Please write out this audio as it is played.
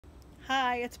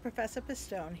Hi, it's Professor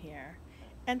Pistone here,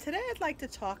 and today I'd like to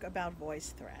talk about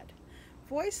VoiceThread.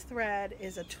 VoiceThread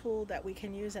is a tool that we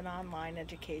can use in online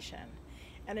education,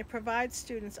 and it provides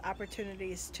students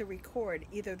opportunities to record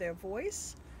either their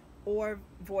voice or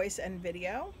voice and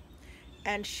video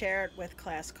and share it with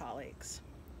class colleagues.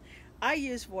 I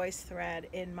use VoiceThread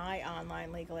in my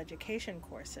online legal education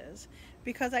courses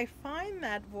because I find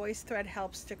that VoiceThread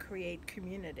helps to create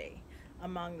community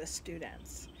among the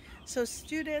students. So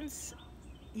students,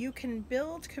 you can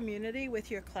build community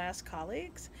with your class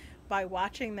colleagues by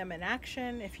watching them in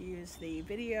action if you use the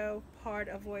video part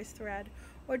of VoiceThread,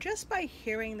 or just by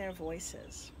hearing their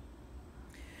voices.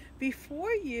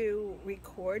 Before you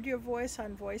record your voice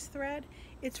on VoiceThread,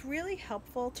 it's really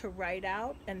helpful to write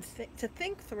out and to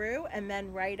think through and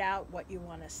then write out what you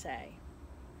want to say.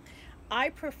 I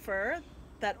prefer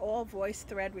that all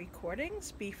VoiceThread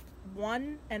recordings be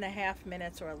 1.5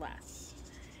 minutes or less.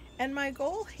 And my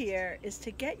goal here is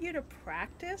to get you to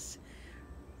practice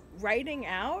writing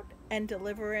out and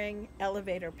delivering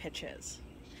elevator pitches.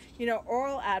 You know,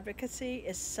 oral advocacy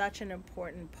is such an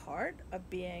important part of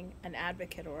being an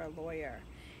advocate or a lawyer.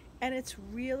 And it's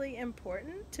really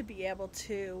important to be able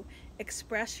to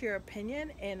express your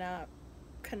opinion in a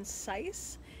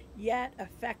concise yet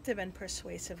effective and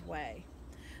persuasive way.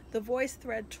 The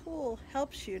VoiceThread tool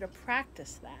helps you to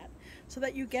practice that so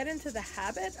that you get into the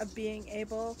habit of being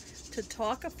able to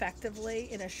talk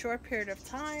effectively in a short period of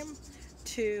time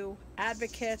to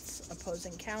advocates,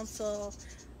 opposing counsel,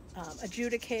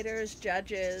 adjudicators,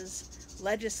 judges,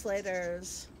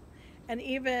 legislators, and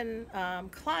even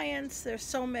clients. There's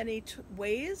so many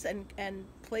ways and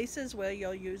places where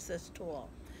you'll use this tool.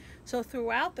 So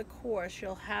throughout the course,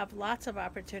 you'll have lots of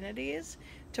opportunities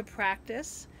to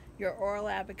practice your oral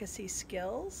advocacy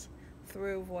skills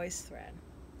through VoiceThread.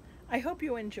 I hope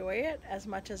you enjoy it as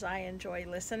much as I enjoy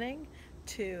listening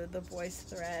to the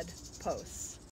VoiceThread posts.